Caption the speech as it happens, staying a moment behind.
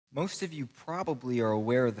Most of you probably are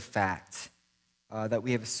aware of the fact that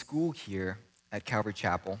we have a school here at Calvary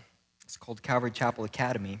Chapel. It's called Calvary Chapel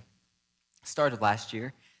Academy. It started last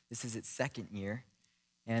year. This is its second year.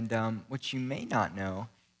 And what you may not know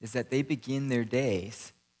is that they begin their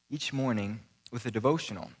days each morning with a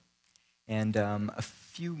devotional. And a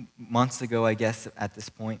few months ago, I guess, at this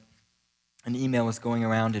point, an email was going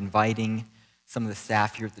around inviting some of the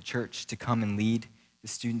staff here at the church to come and lead the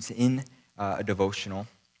students in a devotional.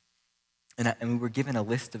 And we were given a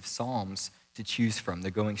list of Psalms to choose from. They're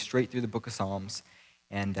going straight through the book of Psalms.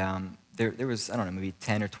 And there was, I don't know, maybe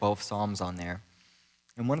 10 or 12 Psalms on there.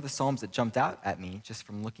 And one of the Psalms that jumped out at me just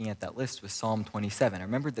from looking at that list was Psalm 27. I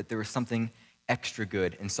remembered that there was something extra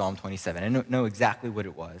good in Psalm 27. I don't know exactly what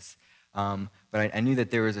it was, but I knew that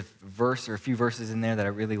there was a verse or a few verses in there that I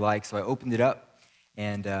really liked. So I opened it up,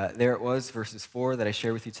 and there it was, verses 4 that I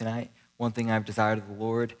share with you tonight. One thing I've desired of the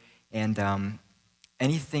Lord. And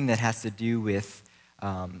anything that has to do with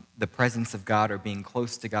the presence of God or being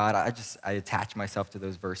close to God, I attach myself to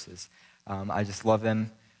those verses. I just love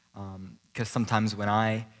them because sometimes when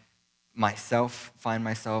I myself find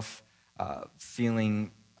myself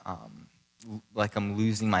feeling like I'm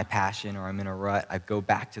losing my passion or I'm in a rut, I go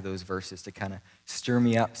back to those verses to kind of stir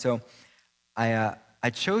me up. So I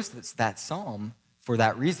chose that psalm for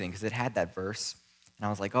that reason because it had that verse. And I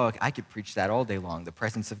was like, oh, I could preach that all day long, the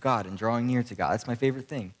presence of God and drawing near to God. That's my favorite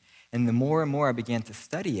thing. And the more and more I began to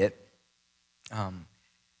study it,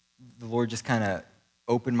 the Lord just kind of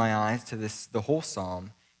opened my eyes to the whole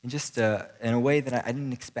psalm in just in a way that I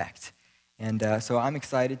didn't expect. And so I'm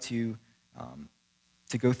excited to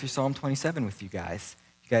go through Psalm 27 with you guys.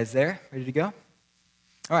 You guys there? Ready to go? All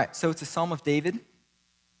right, so it's a Psalm of David.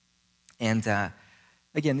 And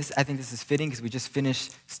again, I think this is fitting because we just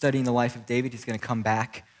finished studying the life of David. He's going to come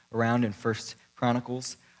back around in 1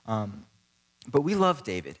 Chronicles. But we love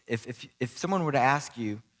David. If someone were to ask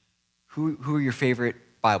you, who are your favorite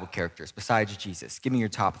Bible characters besides Jesus? Give me your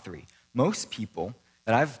top 3. Most people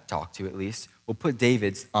that I've talked to, at least, will put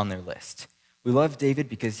David's on their list. We love David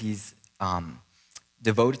because he's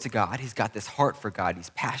devoted to God. He's got this heart for God. He's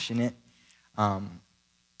passionate.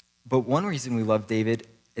 But one reason we love David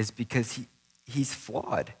is because he's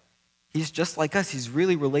flawed. He's just like us. He's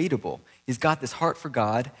really relatable. He's got this heart for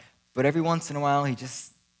God, but every once in a while,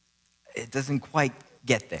 it doesn't quite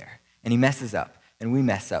get there, and he messes up, and we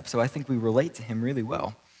mess up. So I think we relate to him really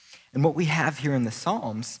well. And what we have here in the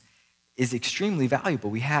Psalms is extremely valuable.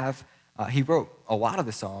 We have, he wrote a lot of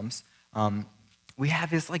the Psalms. We have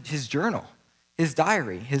his journal, his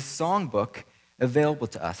diary, his songbook available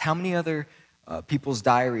to us. How many other people's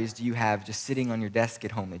diaries do you have just sitting on your desk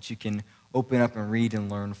at home that you can open up and read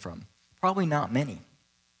and learn from? Probably not many.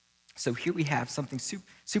 So here we have something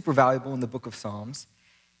super valuable in the book of Psalms.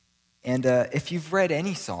 And if you've read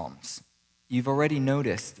any Psalms, you've already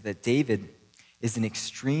noticed that David is an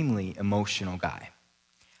extremely emotional guy.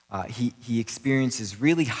 He experiences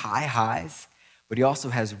really high highs, but he also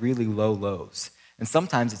has really low lows. And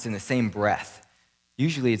sometimes it's in the same breath.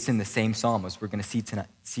 Usually it's in the same psalm as we're going to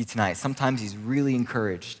see tonight. Sometimes he's really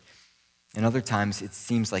encouraged, and other times it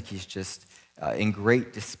seems like he's just in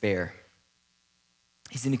great despair.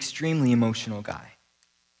 He's an extremely emotional guy.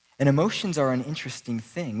 And emotions are an interesting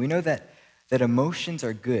thing. We know that emotions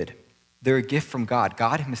are good. They're a gift from God.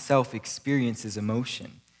 God himself experiences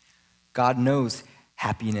emotion. God knows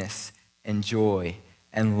happiness and joy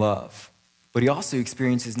and love. But he also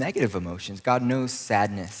experiences negative emotions. God knows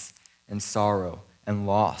sadness and sorrow and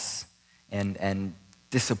loss and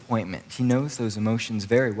disappointment. He knows those emotions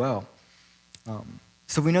very well.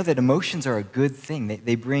 So we know that emotions are a good thing.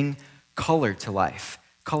 They bring color to life,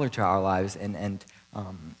 color to our lives, and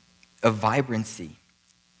a vibrancy.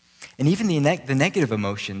 And even the negative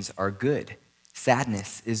emotions are good.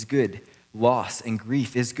 Sadness is good. Loss and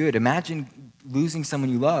grief is good. Imagine losing someone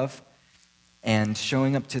you love and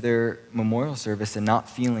showing up to their memorial service and not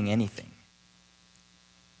feeling anything.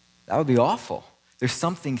 That would be awful. There's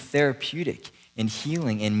something therapeutic and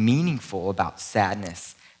healing and meaningful about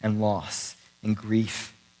sadness and loss and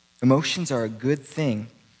grief. Emotions are a good thing,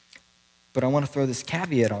 but I want to throw this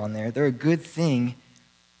caveat on there. They're a good thing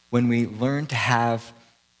when we learn to have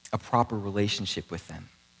a proper relationship with them.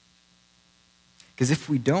 Because if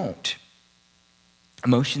we don't,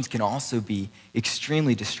 emotions can also be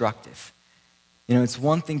extremely destructive. You know, it's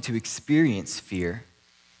one thing to experience fear,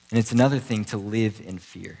 and it's another thing to live in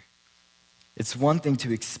fear. It's one thing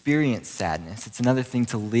to experience sadness. It's another thing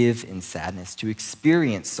to live in sadness, to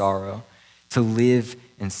experience sorrow, to live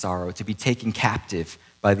in sorrow, to be taken captive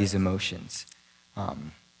by these emotions.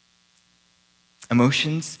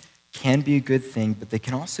 Emotions can be a good thing, but they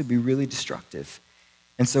can also be really destructive.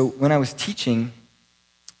 And so when I was teaching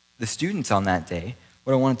the students on that day,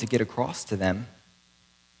 what I wanted to get across to them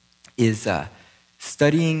is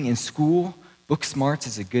studying in school, book smarts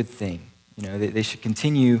is a good thing. You know, they should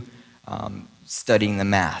continue studying the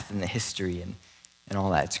math and the history and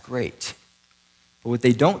all that. It's great. But what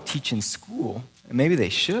they don't teach in school, and maybe they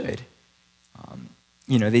should,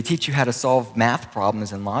 you know, they teach you how to solve math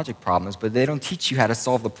problems and logic problems, but they don't teach you how to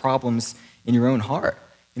solve the problems in your own heart.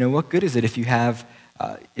 You know, what good is it if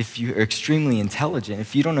you're extremely intelligent,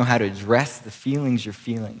 if you don't know how to address the feelings you're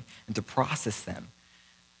feeling and to process them?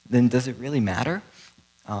 Then does it really matter?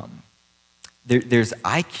 There's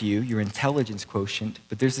IQ, your intelligence quotient,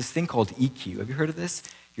 but there's this thing called EQ. Have you heard of this?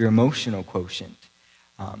 Your emotional quotient.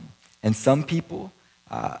 And some people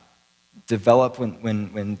develop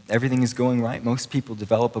when everything is going right. Most people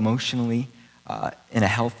develop emotionally in a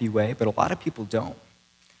healthy way, but a lot of people don't.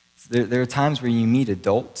 So there are times where you meet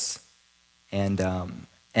adults, and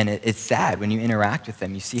it's sad when you interact with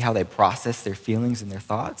them. You see how they process their feelings and their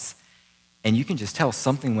thoughts, and you can just tell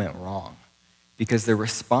something went wrong because they're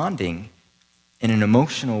responding in an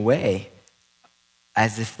emotional way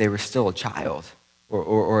as if they were still a child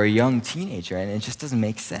or a young teenager, and it just doesn't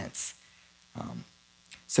make sense.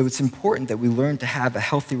 So it's important that we learn to have a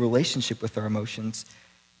healthy relationship with our emotions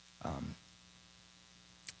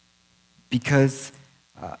because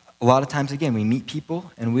a lot of times, again, we meet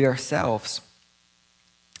people and we ourselves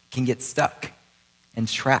can get stuck and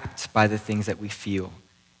trapped by the things that we feel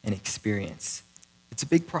and experience. It's a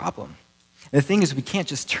big problem. And the thing is, we can't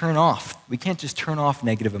just turn off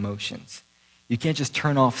negative emotions. You can't just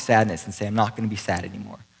turn off sadness and say, I'm not going to be sad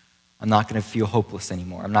anymore. I'm not going to feel hopeless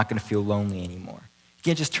anymore. I'm not going to feel lonely anymore. You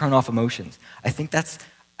can't just turn off emotions. I think that's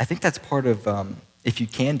part of, if you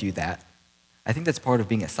can do that, I think that's part of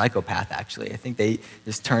being a psychopath, actually. I think they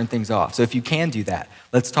just turn things off. So if you can do that,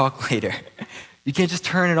 let's talk later. You can't just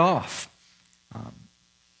turn it off.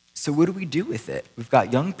 So what do we do with it? We've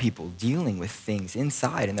got young people dealing with things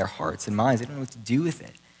inside in their hearts and minds. They don't know what to do with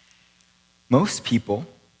it. Most people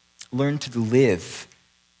learn to live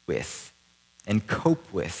with and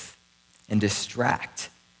cope with and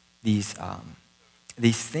distract these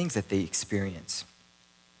things that they experience.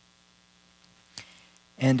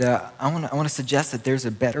 And I want to suggest that there's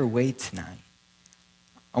a better way tonight.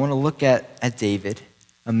 I want to look at David,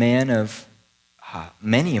 a man of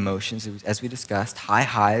many emotions, as we discussed, high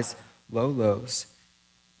highs, low lows,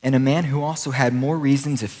 and a man who also had more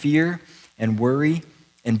reason to fear and worry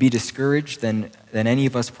and be discouraged than any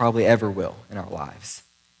of us probably ever will in our lives.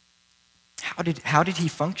 How did he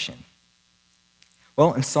function?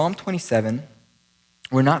 Well, in Psalm 27,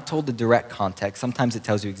 we're not told the direct context. Sometimes it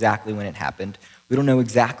tells you exactly when it happened. We don't know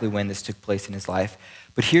exactly when this took place in his life,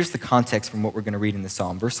 but here's the context from what we're going to read in the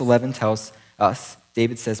psalm. Verse 11 tells us,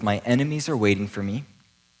 David says, my enemies are waiting for me.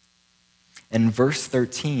 And in verse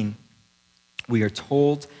 13, we are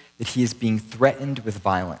told that he is being threatened with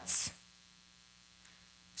violence.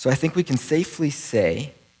 So I think we can safely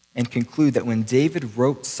say and conclude that when David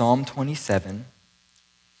wrote Psalm 27,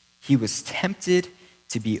 he was tempted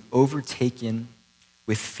to be overtaken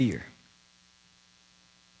with fear.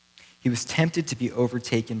 He was tempted to be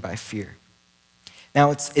overtaken by fear.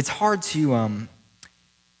 Now, it's hard to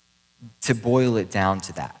boil it down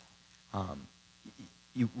to that.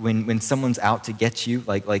 When someone's out to get you,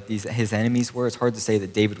 like his enemies were, it's hard to say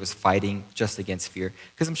that David was fighting just against fear,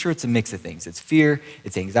 because I'm sure it's a mix of things. It's fear,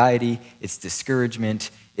 it's anxiety, it's discouragement,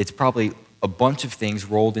 it's probably a bunch of things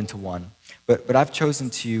rolled into one. But I've chosen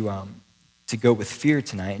to go with fear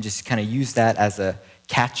tonight and just kind of use that as a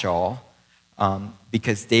catch-all,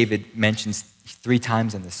 because David mentions 3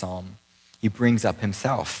 times in the psalm, he brings up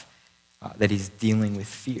himself, that he's dealing with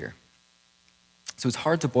fear. So it's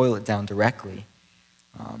hard to boil it down directly.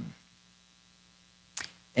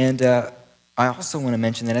 I also want to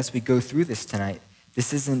mention that as we go through this tonight,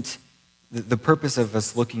 this isn't, the purpose of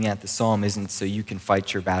us looking at the psalm isn't so you can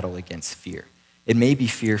fight your battle against fear. It may be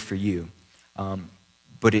fear for you,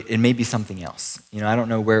 but it may be something else. You know, I don't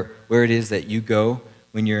know where it is that you go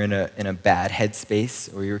when you're in a bad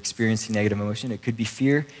headspace or you're experiencing negative emotion. It could be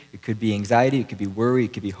fear, it could be anxiety, it could be worry,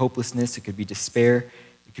 it could be hopelessness, it could be despair,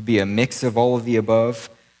 it could be a mix of all of the above.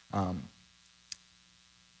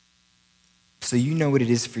 So you know what it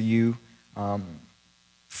is for you.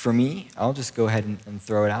 For me, I'll just go ahead and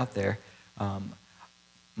throw it out there.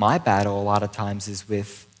 My battle a lot of times is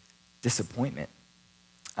with disappointment.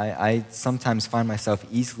 I sometimes find myself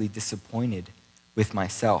easily disappointed with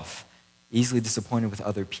myself, easily disappointed with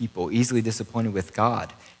other people, easily disappointed with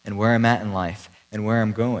God and where I'm at in life and where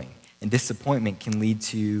I'm going. And disappointment can lead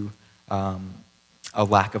to a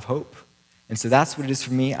lack of hope. And so that's what it is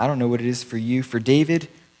for me. I don't know what it is for you. For David,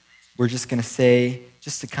 we're just going to say,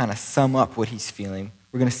 just to kind of sum up what he's feeling,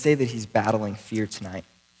 we're going to say that he's battling fear tonight.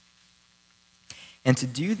 And to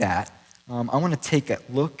do that, I want to take a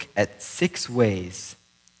look at 6 ways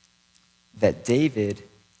that David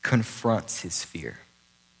confronts his fear.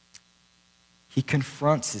 He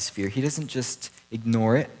confronts his fear. He doesn't just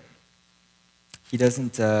ignore it. He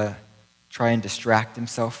doesn't try and distract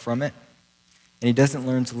himself from it. And he doesn't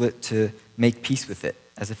learn to make peace with it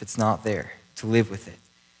as if it's not there, to live with it.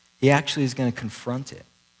 He actually is going to confront it.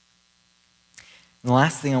 And the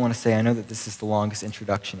last thing I want to say, I know that this is the longest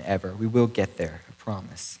introduction ever. We will get there, I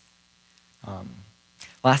promise.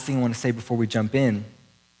 Last thing I want to say before we jump in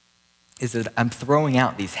is that I'm throwing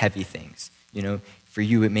out these heavy things. You know, for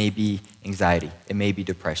you it may be anxiety, it may be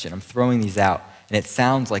depression. I'm throwing these out, and it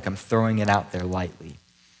sounds like I'm throwing it out there lightly.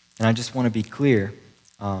 And I just want to be clear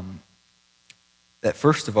that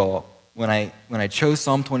first of all, when I chose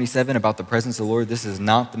Psalm 27 about the presence of the Lord, this is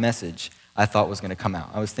not the message I thought was going to come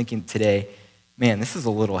out. I was thinking today, man, this is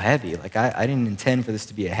a little heavy. Like I didn't intend for this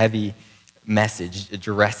to be a heavy message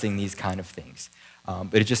addressing these kind of things.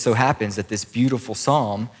 But it just so happens that this beautiful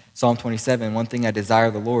psalm, Psalm 27, one thing I desire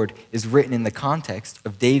of the Lord, is written in the context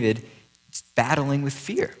of David battling with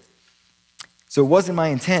fear. So it wasn't my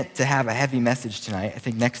intent to have a heavy message tonight. I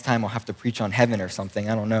think next time I'll have to preach on heaven or something.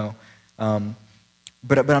 I don't know.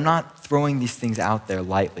 But I'm not throwing these things out there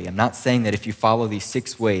lightly. I'm not saying that if you follow these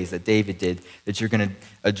 6 ways that David did, that you're going to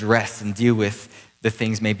address and deal with the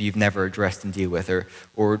things maybe you've never addressed and deal with,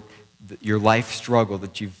 or your life struggle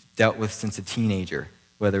that you've dealt with since a teenager,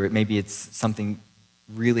 whether maybe it's something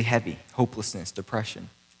really heavy, hopelessness, depression.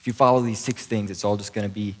 If you follow these 6 things, it's all just going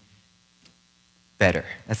to be better.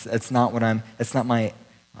 That's not my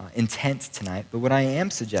intent tonight. But what I am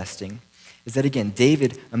suggesting is that, again,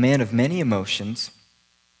 David, a man of many emotions,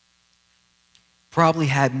 probably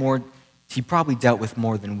dealt with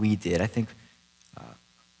more than we did. I think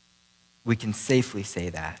we can safely say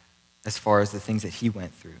that as far as the things that he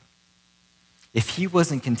went through. If he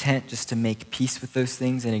wasn't content just to make peace with those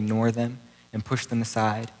things and ignore them and push them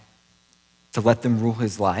aside, to let them rule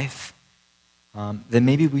his life, then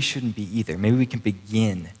maybe we shouldn't be either. Maybe we can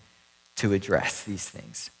begin to address these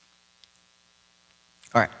things.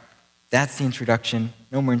 All right, that's the introduction.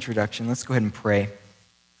 No more introduction. Let's go ahead and pray.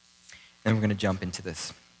 Then we're going to jump into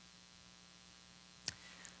this.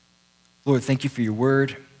 Lord, thank you for your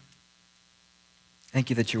word.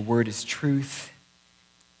 Thank you that your word is truth.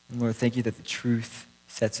 And Lord, thank you that the truth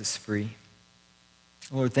sets us free.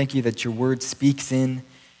 Lord, thank you that your word speaks in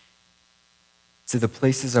to the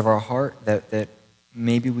places of our heart that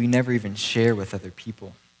maybe we never even share with other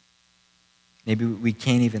people. Maybe we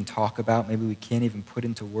can't even talk about, maybe we can't even put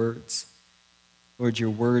into words. Lord,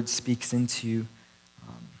 your word speaks into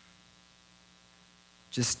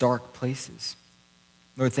just dark places.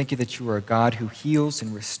 Lord, thank you that you are a God who heals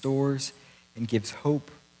and restores and gives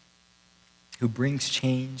hope, who brings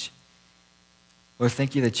change. Lord,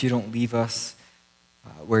 thank you that you don't leave us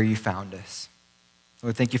where you found us.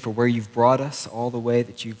 Lord, thank you for where you've brought us, all the way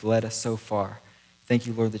that you've led us so far. Thank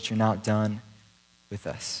you, Lord, that you're not done with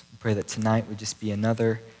us. I pray that tonight would just be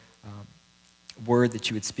another word that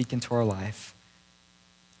you would speak into our life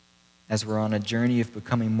as we're on a journey of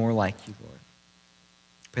becoming more like you, Lord.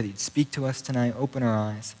 I pray that you'd speak to us tonight, open our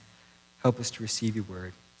eyes, help us to receive your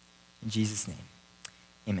word. In Jesus' name,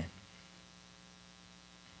 amen.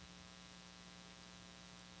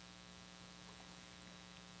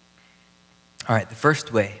 All right, the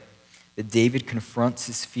first way that David confronts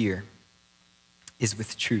his fear is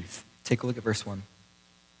with truth. Take a look at verse 1.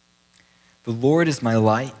 The Lord is my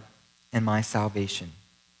light and my salvation.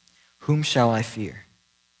 Whom shall I fear?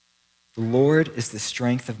 The Lord is the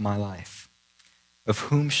strength of my life. Of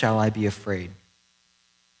whom shall I be afraid?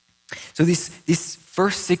 So these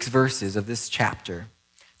first 6 verses of this chapter,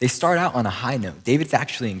 they start out on a high note. David's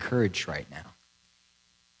actually encouraged right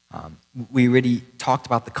now. We already talked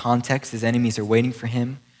about the context. His enemies are waiting for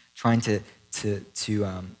him, trying to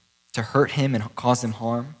hurt him and cause him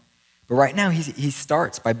harm. But right now, he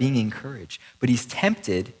starts by being encouraged, but he's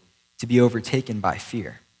tempted to be overtaken by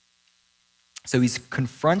fear. So he's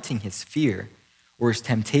confronting his fear, or his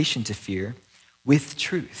temptation to fear, with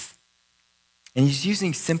truth. And he's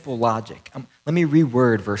using simple logic. Let me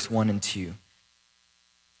reword verse 1 and 2.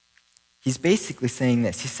 He's basically saying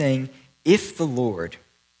this. He's saying, if the Lord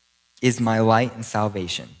is my light and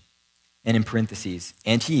salvation, and in parentheses,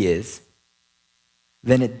 and he is,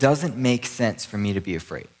 then it doesn't make sense for me to be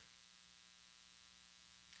afraid.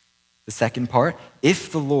 The second part,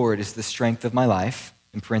 if the Lord is the strength of my life,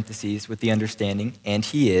 in parentheses, with the understanding, and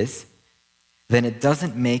he is, then it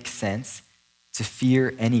doesn't make sense to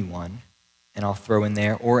fear anyone, and I'll throw in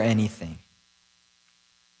there, or anything.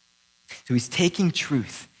 So he's taking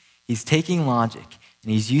truth, he's taking logic,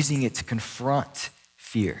 and he's using it to confront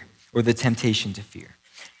fear, or the temptation to fear.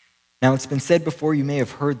 Now, it's been said before, you may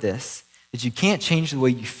have heard this, that you can't change the way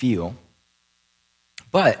you feel,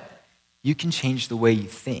 but you can change the way you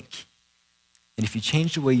think. And if you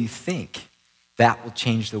change the way you think, that will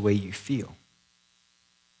change the way you feel.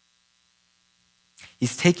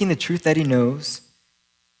 He's taking the truth that he knows,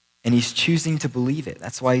 and he's choosing to believe it.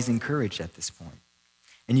 That's why he's encouraged at this point.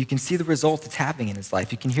 And you can see the result it's having in his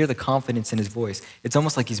life. You can hear the confidence in his voice. It's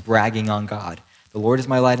almost like he's bragging on God. The Lord is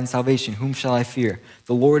my light and salvation. Whom shall I fear?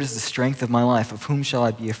 The Lord is the strength of my life. Of whom shall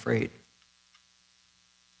I be afraid?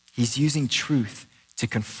 He's using truth to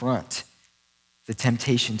confront the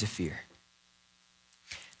temptation to fear.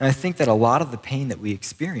 And I think that a lot of the pain that we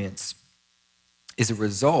experience is a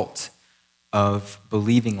result of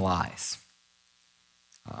believing lies.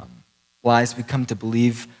 Lies we come to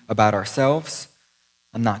believe about ourselves.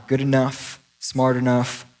 I'm not good enough, smart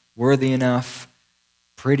enough, worthy enough,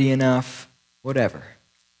 pretty enough, whatever.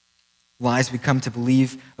 Lies we come to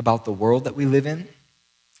believe about the world that we live in.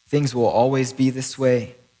 Things will always be this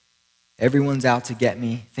way. Everyone's out to get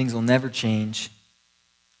me. Things will never change.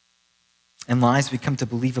 And lies we come to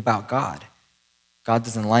believe about God. God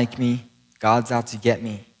doesn't like me. God's out to get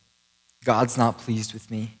me. God's not pleased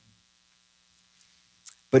with me.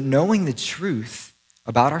 But knowing the truth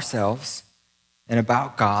about ourselves and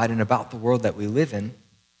about God and about the world that we live in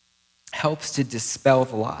helps to dispel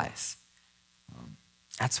the lies.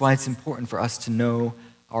 That's why it's important for us to know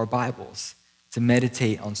our Bibles, to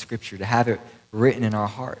meditate on Scripture, to have it written in our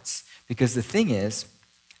hearts. Because the thing is,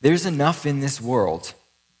 there's enough in this world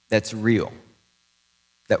that's real,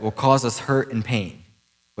 that will cause us hurt and pain,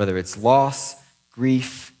 whether it's loss,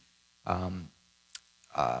 grief,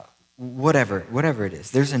 whatever it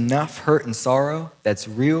is. There's enough hurt and sorrow that's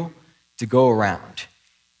real to go around.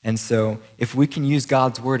 And so if we can use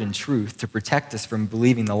God's word and truth to protect us from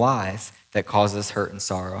believing the lies that cause us hurt and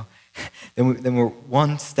sorrow, then we're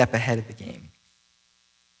one step ahead of the game.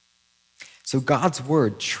 So God's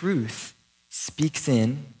word, truth, speaks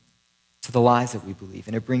in to the lies that we believe,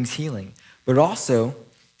 and it brings healing. But it also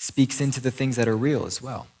speaks into the things that are real as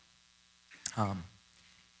well.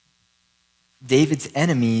 David's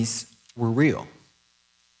enemies were real.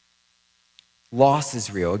 Loss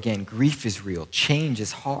is real. Again, grief is real. Change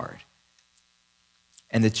is hard.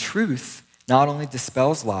 And the truth not only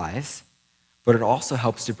dispels lies, but it also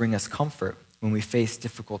helps to bring us comfort when we face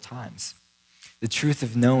difficult times. The truth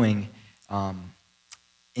of knowing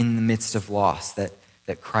in the midst of loss that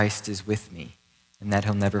Christ is with me and that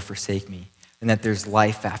he'll never forsake me and that there's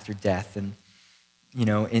life after death, and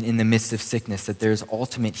in the midst of sickness, that there's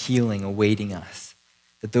ultimate healing awaiting us,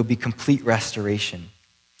 that there'll be complete restoration,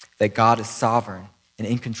 that God is sovereign and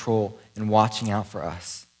in control and watching out for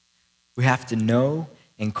us. We have to know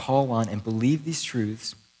and call on and believe these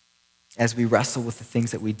truths as we wrestle with the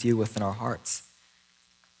things that we deal with in our hearts.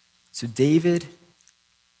 So David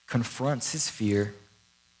confronts his fear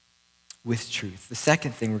with truth. The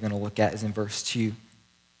second thing we're going to look at is in verse 2.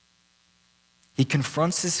 He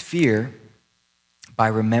confronts his fear by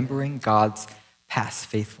remembering God's past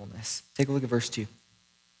faithfulness. Take a look at verse 2.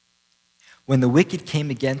 When the wicked came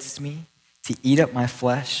against me to eat up my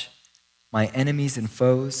flesh, my enemies and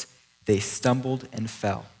foes, they stumbled and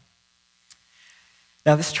fell.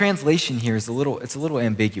 Now, this translation here is a little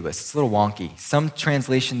ambiguous. It's a little wonky. Some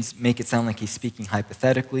translations make it sound like he's speaking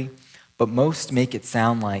hypothetically, but most make it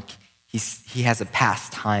sound like he has a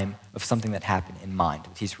past time of something that happened in mind,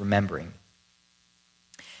 that he's remembering.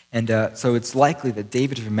 And so it's likely that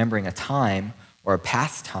David is remembering a time or a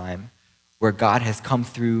past time where God has come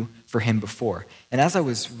through for him before. And as I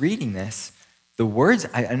was reading this, the words,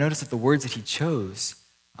 I noticed that the words that he chose,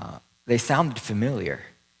 they sounded familiar.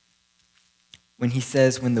 When he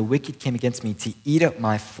says, when the wicked came against me to eat up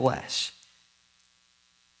my flesh.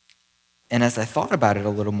 And as I thought about it a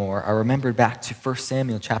little more, I remembered back to 1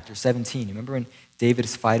 Samuel chapter 17. You remember when David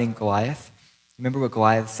is fighting Goliath? You remember what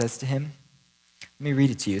Goliath says to him? Let me read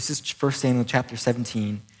it to you. This is 1 Samuel chapter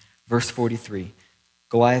 17, verse 43.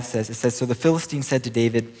 Goliath says, so the Philistine said to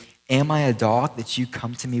David, am I a dog that you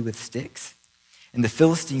come to me with sticks? And the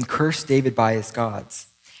Philistine cursed David by his gods.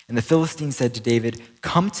 And the Philistine said to David,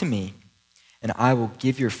 come to me, and I will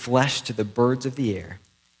give your flesh to the birds of the air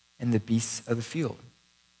and the beasts of the field.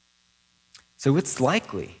 So it's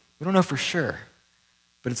likely, we don't know for sure,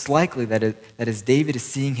 but it's likely that as David is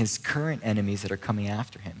seeing his current enemies that are coming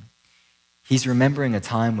after him, he's remembering a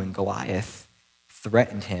time when Goliath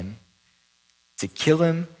threatened him to kill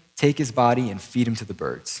him, take his body, and feed him to the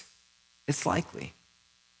birds. It's likely.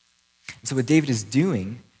 And so what David is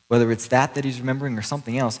doing, whether it's that he's remembering or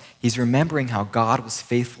something else, he's remembering how God was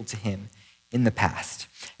faithful to him in the past.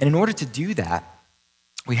 And in order to do that,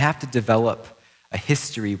 we have to develop a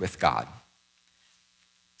history with God.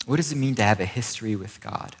 What does it mean to have a history with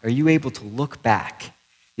God? Are you able to look back?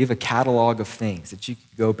 You have a catalog of things that you can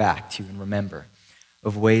go back to and remember,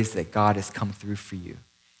 of ways that God has come through for you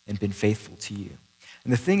and been faithful to you.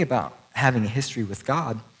 And the thing about having a history with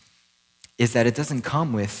God is that it doesn't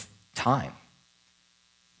come with time.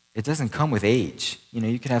 It doesn't come with age.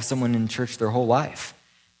 You can have someone in church their whole life,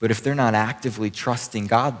 but if they're not actively trusting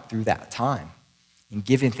God through that time and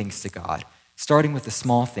giving things to God, starting with the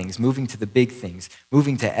small things, moving to the big things,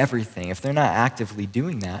 moving to everything, if they're not actively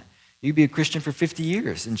doing that, you could be a Christian for 50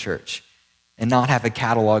 years in church and not have a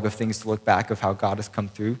catalog of things to look back of how God has come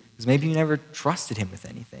through, because maybe you never trusted him with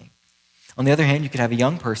anything. On the other hand, you could have a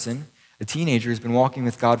young person, a teenager who's been walking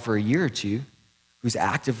with God for a year or two, who's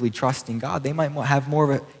actively trusting God. They might have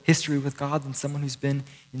more of a history with God than someone who's been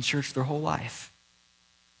in church their whole life.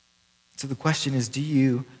 So the question is,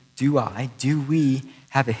 do we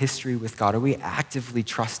have a history with God? Are we actively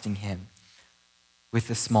trusting him with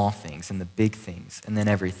the small things and the big things and then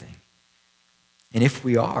everything? And if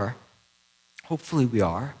we are, hopefully we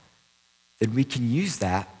are, then we can use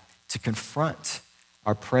that to confront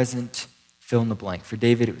our present fill in the blank. For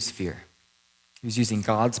David, it was fear. He was using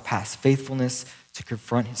God's past faithfulness to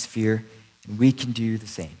confront his fear, and we can do the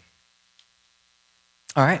same.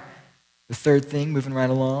 All right, the third thing, moving right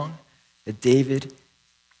along, that David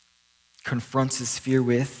confronts his fear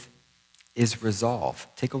with is resolve.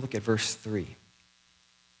 Take a look at verse 3.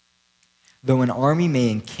 Though an army may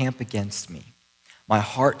encamp against me, my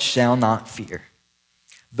heart shall not fear.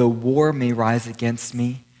 Though war may rise against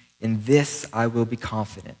me, in this I will be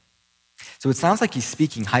confident. So it sounds like he's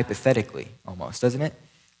speaking hypothetically almost, doesn't it?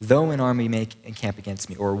 Though an army may encamp against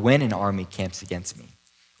me, or when an army camps against me,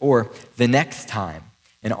 or the next time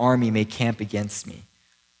an army may camp against me.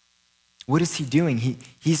 What is he doing?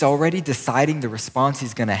 He's already deciding the response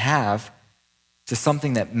he's going to have to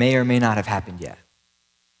something that may or may not have happened yet.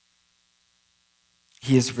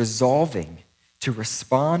 He is resolving to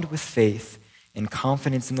respond with faith and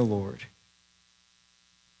confidence in the Lord.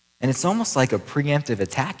 And it's almost like a preemptive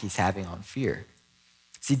attack he's having on fear.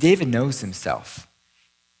 See, David knows himself.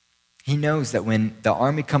 He knows that when the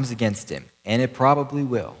army comes against him, and it probably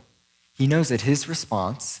will, he knows that his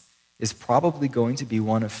response is probably going to be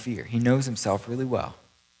one of fear. He knows himself really well.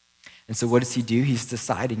 And so what does he do? He's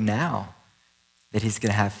deciding now that he's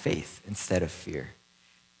going to have faith instead of fear.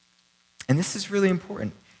 And this is really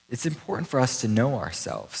important. It's important for us to know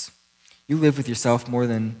ourselves. You live with yourself more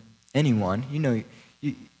than anyone.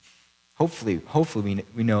 Hopefully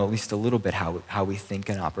we know at least a little bit how we think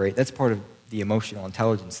and operate. That's part of the emotional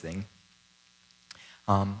intelligence thing.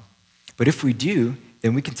 But if we do,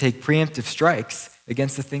 then we can take preemptive strikes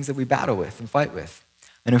against the things that we battle with and fight with.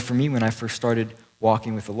 I know for me, when I first started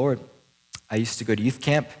walking with the Lord, I used to go to youth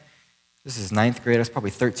camp. This is 9th grade. I was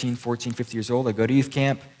probably 13, 14, 15 years old. I'd go to youth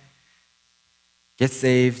camp, get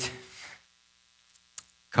saved,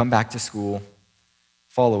 come back to school,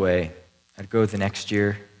 fall away. I'd go the next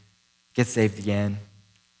year, get saved again,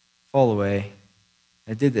 fall away.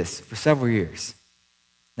 I did this for several years.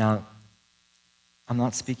 Now, I'm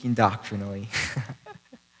not speaking doctrinally.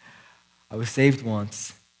 I was saved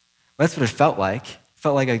once. That's what it felt like. It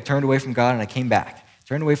felt like I turned away from God and I came back.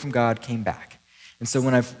 Turned away from God, came back. And so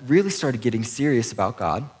when I really started getting serious about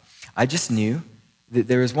God, I just knew that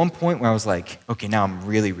there was one point where I was like, okay, now I'm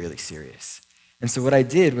really, really serious. And so what I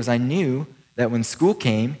did was I knew that when school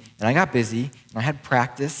came and I got busy and I had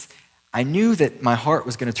practice, I knew that my heart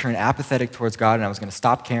was going to turn apathetic towards God and I was going to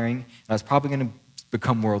stop caring and I was probably going to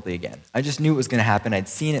become worldly again. I just knew it was going to happen. I'd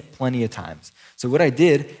seen it plenty of times. So what I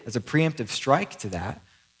did as a preemptive strike to that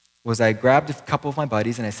was I grabbed a couple of my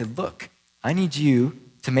buddies and I said, look, I need you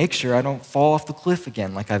to make sure I don't fall off the cliff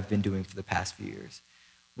again like I've been doing for the past few years.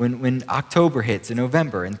 When October hits and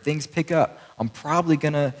November and things pick up, I'm probably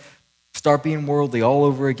going to start being worldly all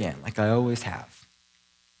over again like I always have.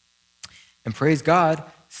 And praise God,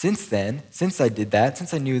 since then, since I did that,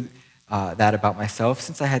 since I knew that about myself,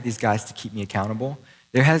 since I had these guys to keep me accountable,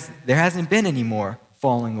 there hasn't been any more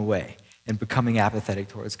falling away and becoming apathetic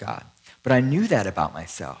towards God. But I knew that about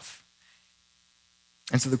myself.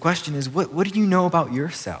 And so the question is, what do you know about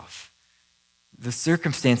yourself? The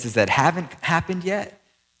circumstances that haven't happened yet,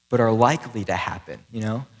 but are likely to happen,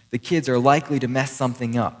 The kids are likely to mess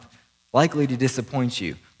something up, likely to disappoint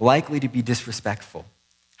you, likely to be disrespectful.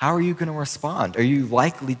 How are you going to respond? Are you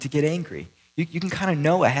likely to get angry? You can kind of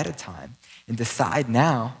know ahead of time and decide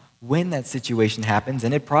now when that situation happens,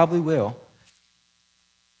 and it probably will,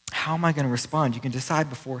 how am I going to respond? You can decide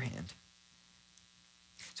beforehand.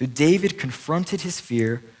 So David confronted his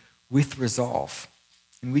fear with resolve,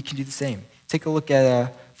 and we can do the same. Take a look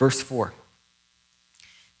at verse 4.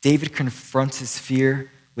 David confronts his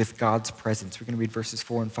fear with God's presence. We're going to read verses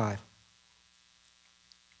 4 and 5.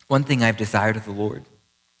 One thing I've desired of the Lord,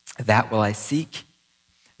 that will I seek,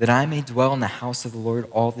 that I may dwell in the house of the Lord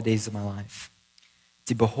all the days of my life,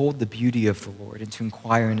 to behold the beauty of the Lord and to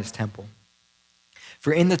inquire in his temple.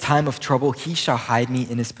 For in the time of trouble he shall hide me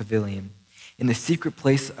in his pavilion. In the secret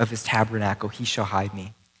place of his tabernacle he shall hide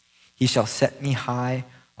me. He shall set me high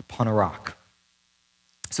upon a rock.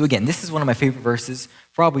 So again, this is one of my favorite verses,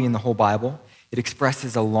 probably in the whole Bible. It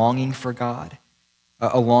expresses a longing for God,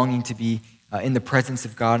 a longing to be in the presence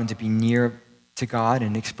of God and to be near to God,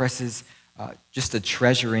 and expresses just a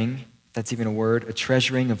treasuring, if that's even a word, a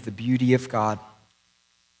treasuring of the beauty of God.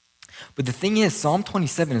 But the thing is, Psalm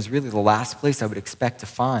 27 is really the last place I would expect to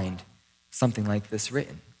find something like this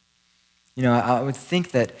written. You know, I would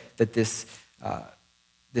think that this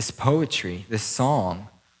poetry, this song,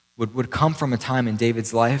 would come from a time in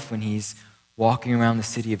David's life when he's walking around the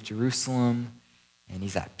city of Jerusalem and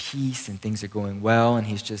he's at peace and things are going well and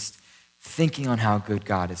he's just thinking on how good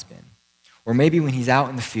God has been. Or maybe when he's out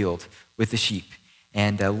in the field with the sheep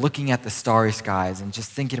and looking at the starry skies and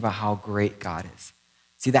just thinking about how great God is.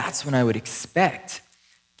 See, that's when I would expect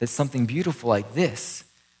that something beautiful like this,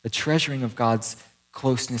 a treasuring of God's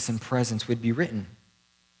closeness and presence, would be written.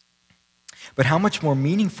 But how much more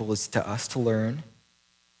meaningful is it to us to learn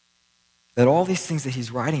that all these things that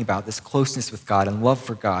he's writing about, this closeness with God and love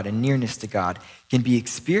for God and nearness to God, can be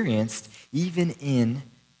experienced even in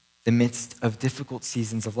the midst of difficult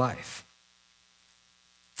seasons of life.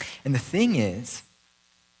 And the thing is,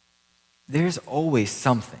 there's always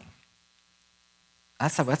something.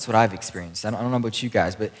 That's what I've experienced. I don't know about you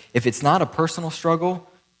guys, but if it's not a personal struggle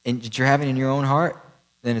and that you're having in your own heart,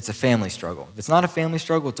 then it's a family struggle. If it's not a family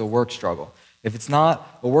struggle, it's a work struggle. If it's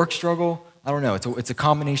not a work struggle, I don't know, it's a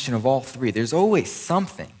combination of all three. There's always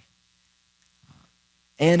something.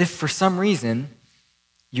 And if for some reason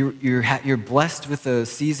you're blessed with a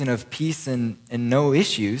season of peace and no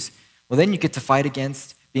issues, well, then you get to fight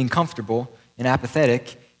against being comfortable and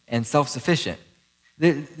apathetic and self-sufficient.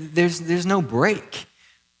 There's no break.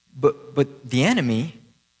 But the enemy,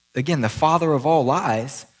 again, the father of all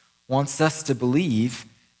lies, wants us to believe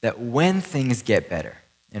that when things get better,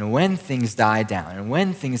 and when things die down, and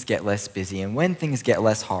when things get less busy, and when things get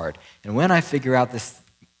less hard, and when I figure out this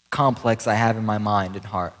complex I have in my mind and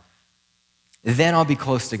heart, then I'll be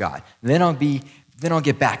close to God. Then I'll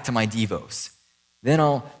get back to my devos. Then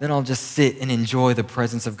I'll just sit and enjoy the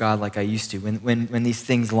presence of God like I used to when these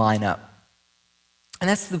things line up. And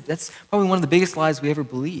that's probably one of the biggest lies we ever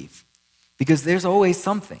believe, because there's always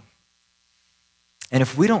something. And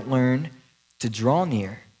if we don't learn to draw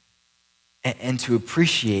near and to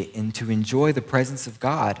appreciate and to enjoy the presence of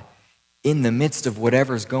God in the midst of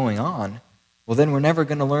whatever's going on, well, then we're never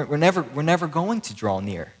going to learn. We're never going to draw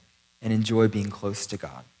near and enjoy being close to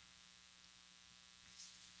God.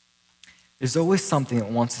 There's always something that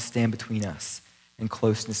wants to stand between us and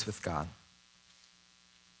closeness with God.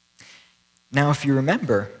 Now, if you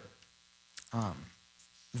remember,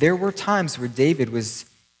 there were times where David was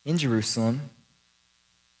in Jerusalem,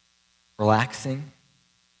 relaxing,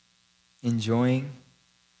 enjoying,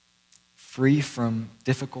 free from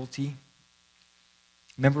difficulty.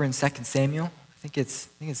 Remember in 2 Samuel, I think it's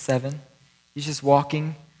 7, he's just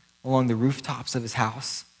walking along the rooftops of his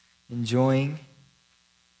house, enjoying,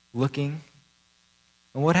 looking,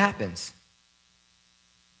 and what happens?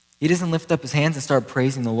 He doesn't lift up his hands and start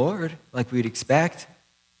praising the Lord like we'd expect.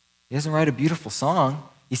 He doesn't write a beautiful song.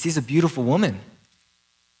 He sees a beautiful woman.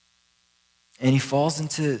 And he falls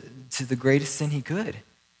into the greatest sin he could.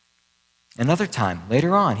 Another time,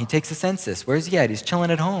 later on, he takes a census. Where's he at? He's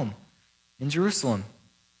chilling at home in Jerusalem.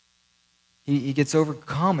 He gets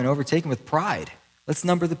overcome and overtaken with pride. Let's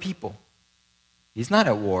number the people. He's not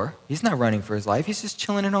at war. He's not running for his life. He's just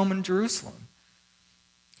chilling at home in Jerusalem.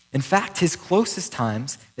 In fact, his closest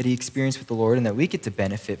times that he experienced with the Lord and that we get to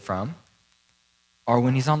benefit from are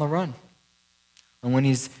when he's on the run, and when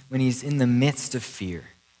he's in the midst of fear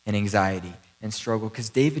and anxiety and struggle, because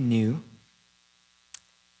David knew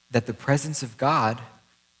that the presence of God,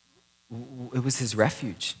 it was his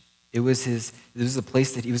refuge. It was a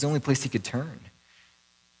place that it was the only place he could turn.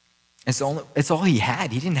 It's all he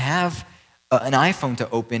had. He didn't have an iPhone to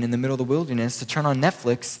open in the middle of the wilderness to turn on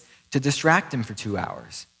Netflix to distract him for 2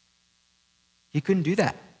 hours. He couldn't do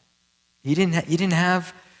that. He didn't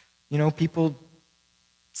have, people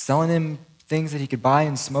selling him things that he could buy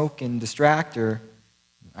and smoke and distract, or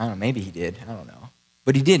I don't know, maybe he did, I don't know.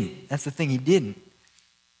 But he didn't. That's the thing, he didn't.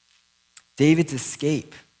 David's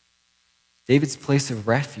escape, David's place of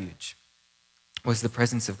refuge was the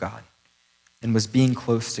presence of God and was being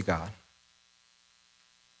close to God.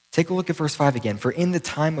 Take a look at verse 5 again. For in the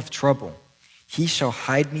time of trouble, he shall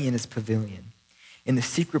hide me in his pavilion. In the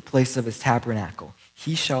secret place of his tabernacle,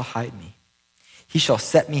 he shall hide me. He shall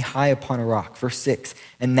set me high upon a rock. Verse 6,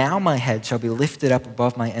 and now my head shall be lifted up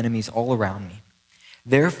above my enemies all around me.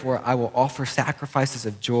 Therefore, I will offer sacrifices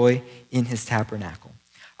of joy in his tabernacle.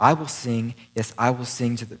 I will sing, yes, I will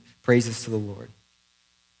sing to the praises to the Lord.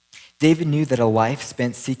 David knew that a life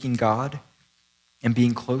spent seeking God and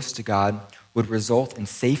being close to God would result in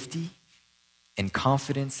safety and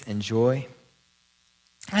confidence and joy.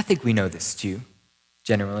 I think we know this too,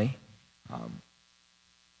 generally.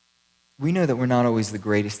 We know that we're not always the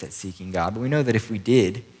greatest at seeking God, but we know that if we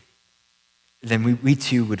did, then we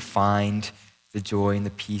too would find the joy and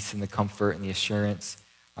the peace and the comfort and the assurance.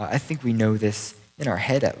 I think we know this in our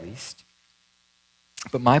head at least.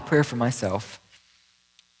 But my prayer for myself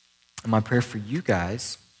and my prayer for you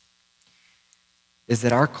guys is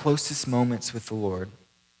that our closest moments with the Lord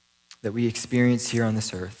that we experience here on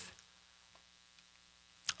this earth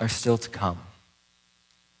are still to come.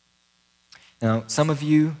 Now, some of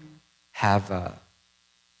you have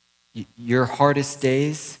your hardest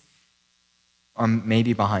days are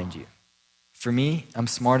maybe behind you. For me, I'm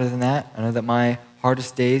smarter than that. I know that my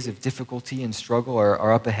hardest days of difficulty and struggle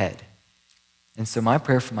are up ahead. And so my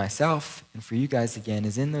prayer for myself and for you guys again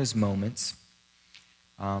is in those moments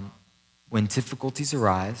when difficulties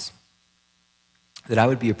arise, that I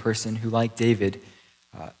would be a person who, like David,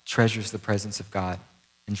 treasures the presence of God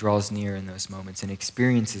and draws near in those moments and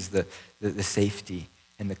experiences the safety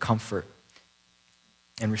and the comfort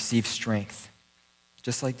and receives strength,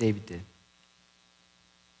 just like David did.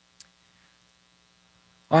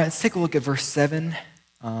 All right, let's take a look at verse 7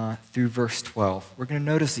 through verse 12. We're going to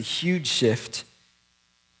notice a huge shift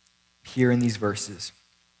here in these verses.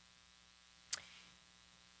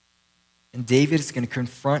 And David is going to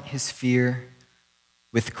confront his fear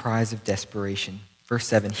with cries of desperation. Verse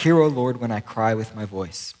 7, hear, O Lord, when I cry with my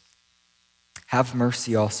voice. Have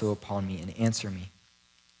mercy also upon me and answer me.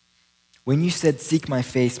 When you said, seek my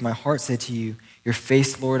face, my heart said to you, your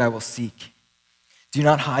face, Lord, I will seek. Do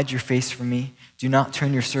not hide your face from me. Do not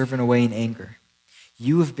turn your servant away in anger.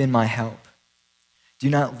 You have been my help. Do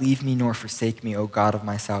not leave me nor forsake me, O God of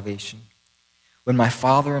my salvation. When my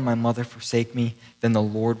father and my mother forsake me, then the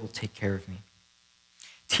Lord will take care of me.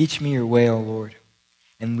 Teach me your way, O Lord,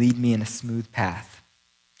 and lead me in a smooth path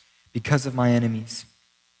because of my enemies.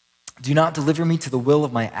 Do not deliver me to the will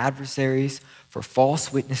of my adversaries, for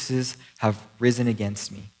false witnesses have risen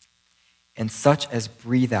against me, and such as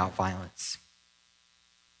breathe out violence.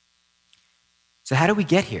 So how do we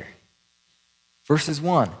get here? Verses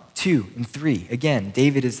 1, 2, and 3. Again,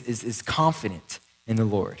 David is confident in the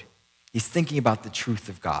Lord. He's thinking about the truth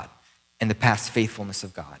of God and the past faithfulness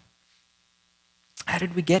of God. How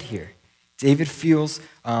did we get here? David feels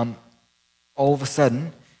all of a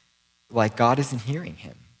sudden like God isn't hearing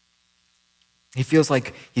him. He feels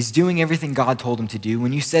like he's doing everything God told him to do.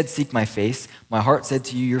 When you said, seek my face, my heart said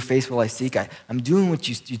to you, your face will I seek. I'm doing what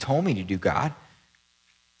you told me to do, God.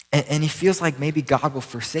 And he feels like maybe God will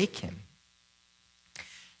forsake him.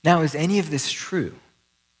 Now, is any of this true?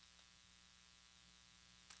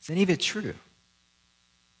 Is any of it true?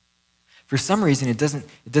 For some reason, it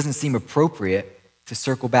doesn't seem appropriate to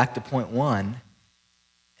circle back to point 1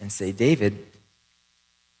 and say, David,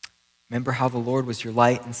 remember how the Lord was your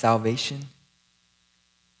light and salvation?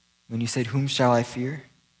 When you said, whom shall I fear?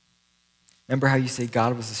 Remember how you said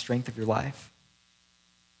God was the strength of your life?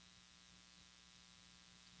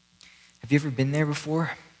 Have you ever been there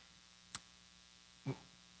before?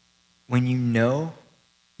 When you know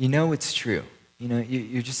it's true. You know,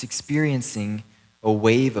 you're just experiencing a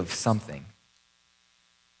wave of something.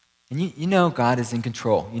 And you know God is in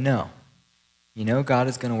control. You know God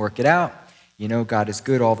is going to work it out. You know God is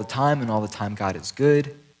good all the time, and all the time God is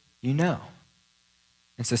good. You know.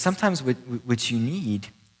 And so sometimes what you need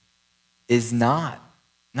is not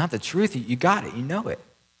the truth. You got it. You know it.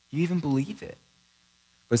 You even believe it.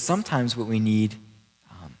 But sometimes what we need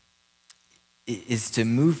is to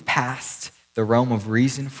move past the realm of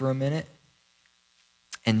reason for a minute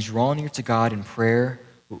and draw near to God in prayer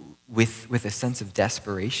with a sense of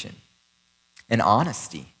desperation and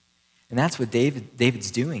honesty. And that's what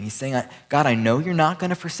David's doing. He's saying, God, I know you're not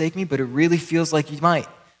going to forsake me, but it really feels like you might,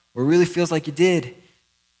 or it really feels like you did.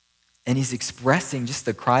 And he's expressing just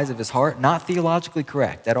the cries of his heart, not theologically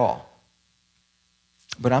correct at all.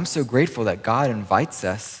 But I'm so grateful that God invites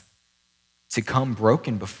us to come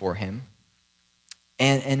broken before him,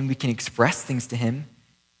 and we can express things to him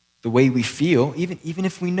the way we feel, even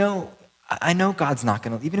if we know, I know God's not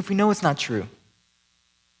going to, even if we know it's not true.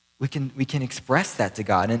 We can express that to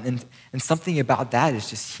God, and something about that is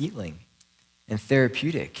just healing and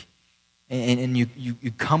therapeutic. And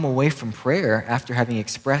you come away from prayer after having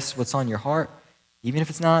expressed what's on your heart, even if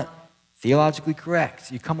it's not theologically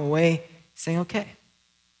correct. You come away saying, okay,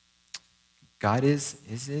 God is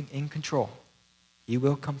in control. He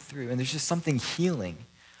will come through. And there's just something healing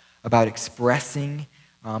about expressing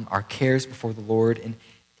our cares before the Lord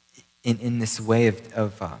in this way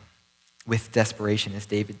of with desperation, as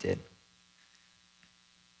David did.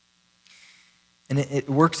 And it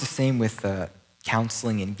works the same with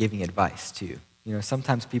counseling and giving advice too. You know,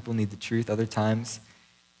 sometimes people need the truth. Other times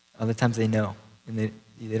they know, and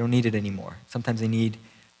they don't need it anymore. Sometimes they need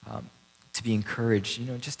to be encouraged. You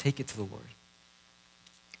know, just take it to the Lord.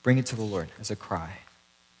 Bring it to the Lord as a cry.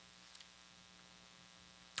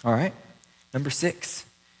 All right, number 6.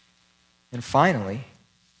 And finally,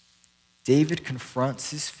 David confronts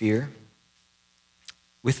his fear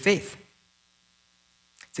with faith.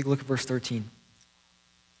 Take a look at verse 13.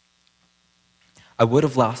 I would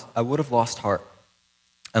have lost heart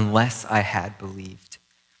unless I had believed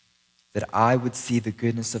that I would see the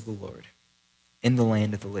goodness of the Lord in the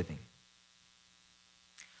land of the living.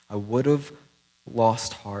 I would have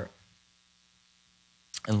lost heart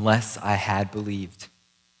unless I had believed.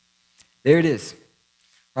 There it is,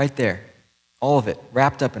 right there. All of it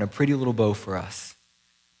wrapped up in a pretty little bow for us.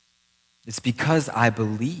 It's because I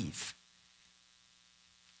believe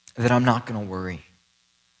that I'm not going to worry,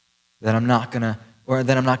 that I'm not going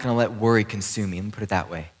to let worry consume me. Let me put it that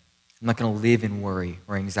way. I'm not going to live in worry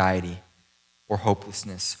or anxiety or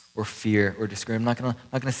hopelessness or fear or discouragement. I'm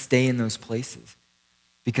not going to stay in those places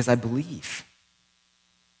because I believe.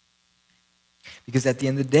 Because at the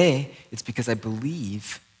end of the day, it's because I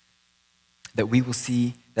believe that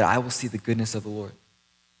I will see the goodness of the Lord.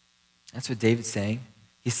 That's what David's saying.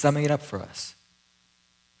 He's summing it up for us.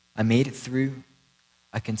 I made it through.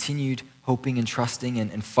 I continued hoping and trusting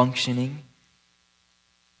and functioning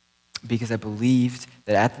because I believed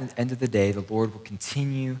that at the end of the day, the Lord will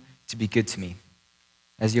continue to be good to me,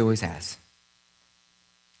 as he always has.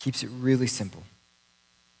 Keeps it really simple.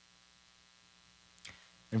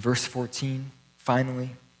 In verse 14,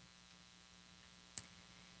 finally,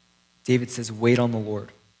 David says, wait on the Lord.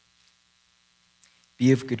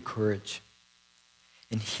 Be of good courage,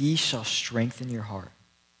 and he shall strengthen your heart.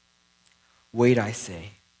 Wait, I say,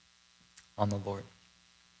 on the Lord.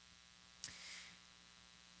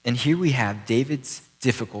 And here we have David's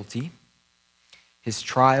difficulty, his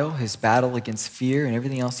trial, his battle against fear, and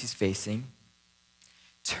everything else he's facing,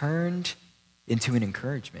 turned into an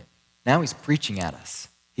encouragement. Now he's preaching at us.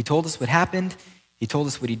 He told us what happened. He told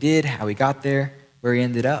us what he did, how he got there, where he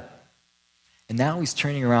ended up. And now he's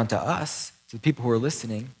turning around to us, to the people who are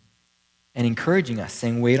listening, and encouraging us,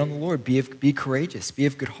 saying, wait on the Lord, be courageous, be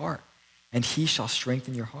of good heart, and he shall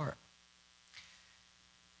strengthen your heart.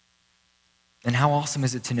 And how awesome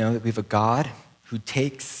is it to know that we have a God who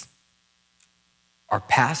takes our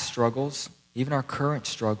past struggles, even our current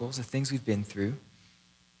struggles, the things we've been through.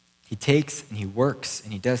 He takes and he works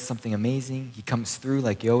and he does something amazing. He comes through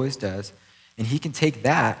like he always does. And he can take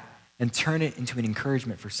that and turn it into an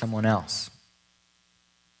encouragement for someone else.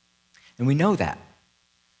 And we know that.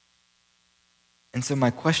 And so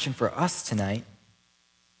my question for us tonight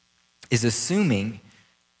is, assuming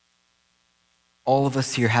all of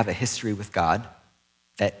us here have a history with God,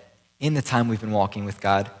 that in the time we've been walking with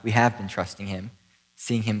God, we have been trusting him,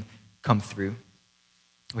 seeing him come through.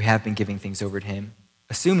 We have been giving things over to him.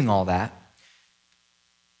 Assuming all that,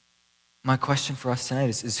 my question for us tonight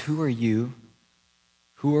is who are you,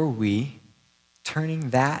 who are we turning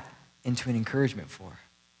that into an encouragement for?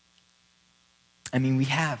 I mean, we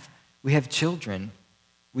have children,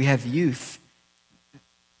 we have youth,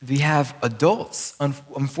 we have adults.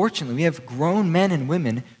 Unfortunately, we have grown men and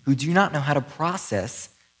women who do not know how to process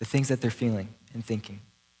the things that they're feeling and thinking.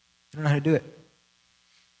 They don't know how to do it.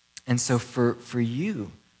 And so for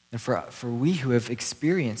you, and for we who have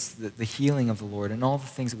experienced the healing of the Lord and all the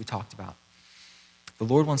things that we talked about, the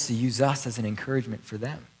Lord wants to use us as an encouragement for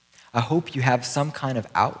them. I hope you have some kind of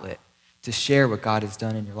outlet to share what God has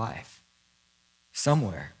done in your life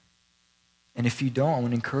somewhere. And if you don't, I want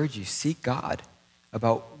to encourage you, seek God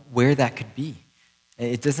about where that could be.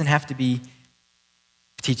 It doesn't have to be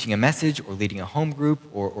teaching a message or leading a home group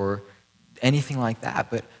or anything like that,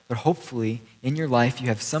 but hopefully in your life you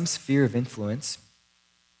have some sphere of influence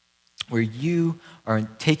where you are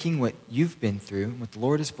taking what you've been through, what the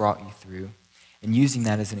Lord has brought you through, and using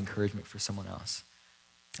that as an encouragement for someone else.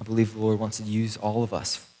 I believe the Lord wants to use all of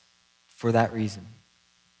us for that reason.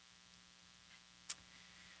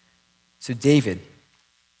 So David,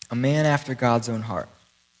 a man after God's own heart,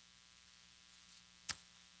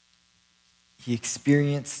 he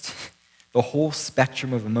experienced the whole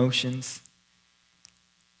spectrum of emotions.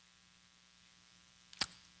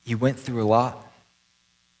 He went through a lot.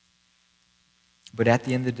 But at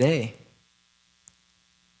the end of the day,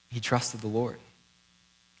 he trusted the Lord.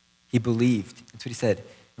 He believed. That's what he said,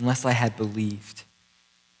 unless I had believed.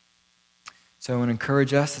 So I want to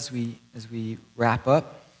encourage us as we wrap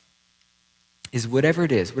up, is whatever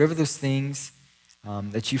it is, whatever those things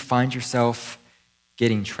that you find yourself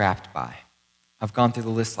getting trapped by. I've gone through the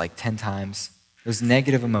list like 10 times. Those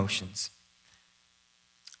negative emotions.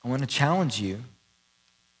 I want to challenge you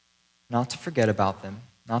not to forget about them,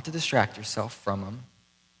 not to distract yourself from them,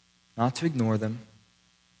 not to ignore them,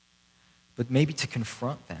 but maybe to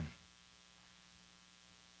confront them.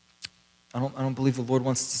 I don't believe the Lord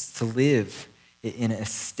wants us to live in a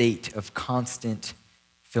state of constant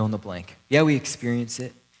fill in the blank. Yeah, we experience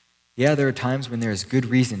it. Yeah, there are times when there is good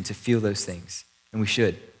reason to feel those things, and we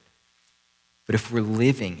should. But if we're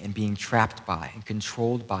living and being trapped by and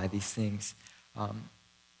controlled by these things,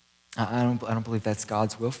 I don't believe that's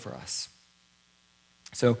God's will for us.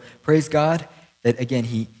 So praise God that, again,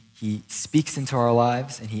 He speaks into our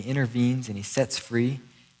lives and He intervenes and He sets free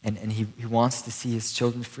and he wants to see His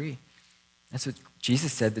children free. That's what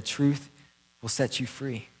Jesus said, the truth will set you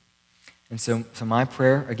free. And so my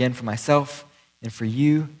prayer, again, for myself and for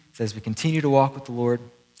you, is as we continue to walk with the Lord,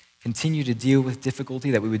 continue to deal with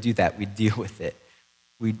difficulty, that we would do that. We'd deal with it.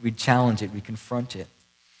 We'd challenge it. We'd confront it.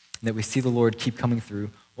 And that we see the Lord keep coming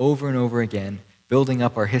through over and over again, building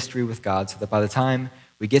up our history with God so that by the time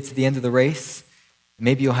we get to the end of the race,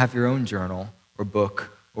 maybe you'll have your own journal or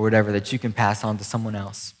book or whatever that you can pass on to someone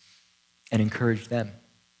else and encourage them.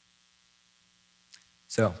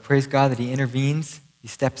 So praise God that He intervenes. He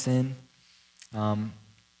steps in. Man,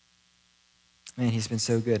 He's been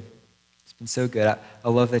so good. He's been so good. I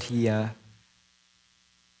love that He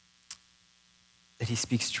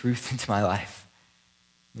speaks truth into my life.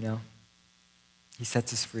 You know, He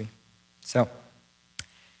sets us free. So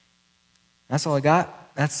that's all I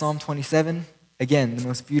got. That's Psalm 27. Again, one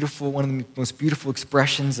of the most beautiful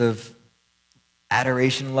expressions of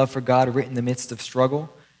adoration and love for God written in the midst of struggle.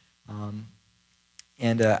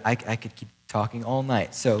 And I could keep talking all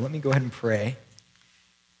night. So let me go ahead and pray.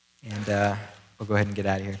 And we'll go ahead and get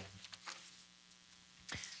out of here.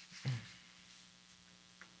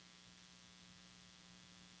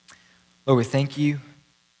 Lord, we thank You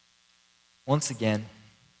once again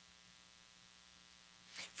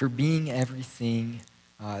for being everything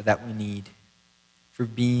that we need, for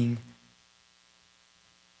being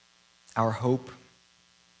our hope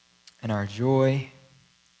and our joy,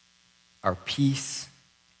 our peace,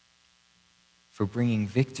 for bringing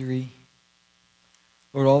victory.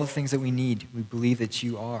 Lord, all the things that we need, we believe that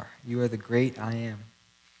You are. You are the great I am.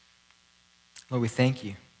 Lord, we thank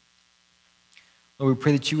You. Lord, we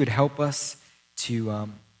pray that You would help us to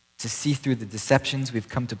see through the deceptions we've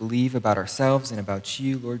come to believe about ourselves and about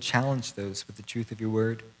You. Lord, challenge those with the truth of Your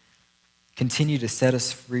word. Continue to set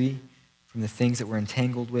us free from the things that we're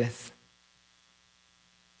entangled with.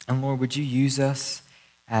 And Lord, would You use us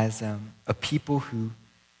as a people who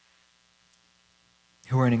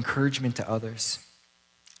are an encouragement to others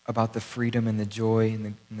about the freedom and the joy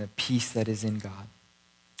and the peace that is in God.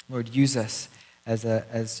 Lord, use us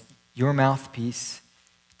as Your mouthpiece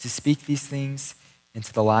to speak these things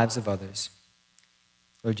into the lives of others.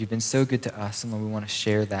 Lord, You've been so good to us, and Lord, we want to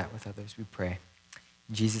share that with others, we pray.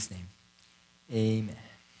 In Jesus' name, amen.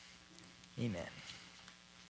 Amen.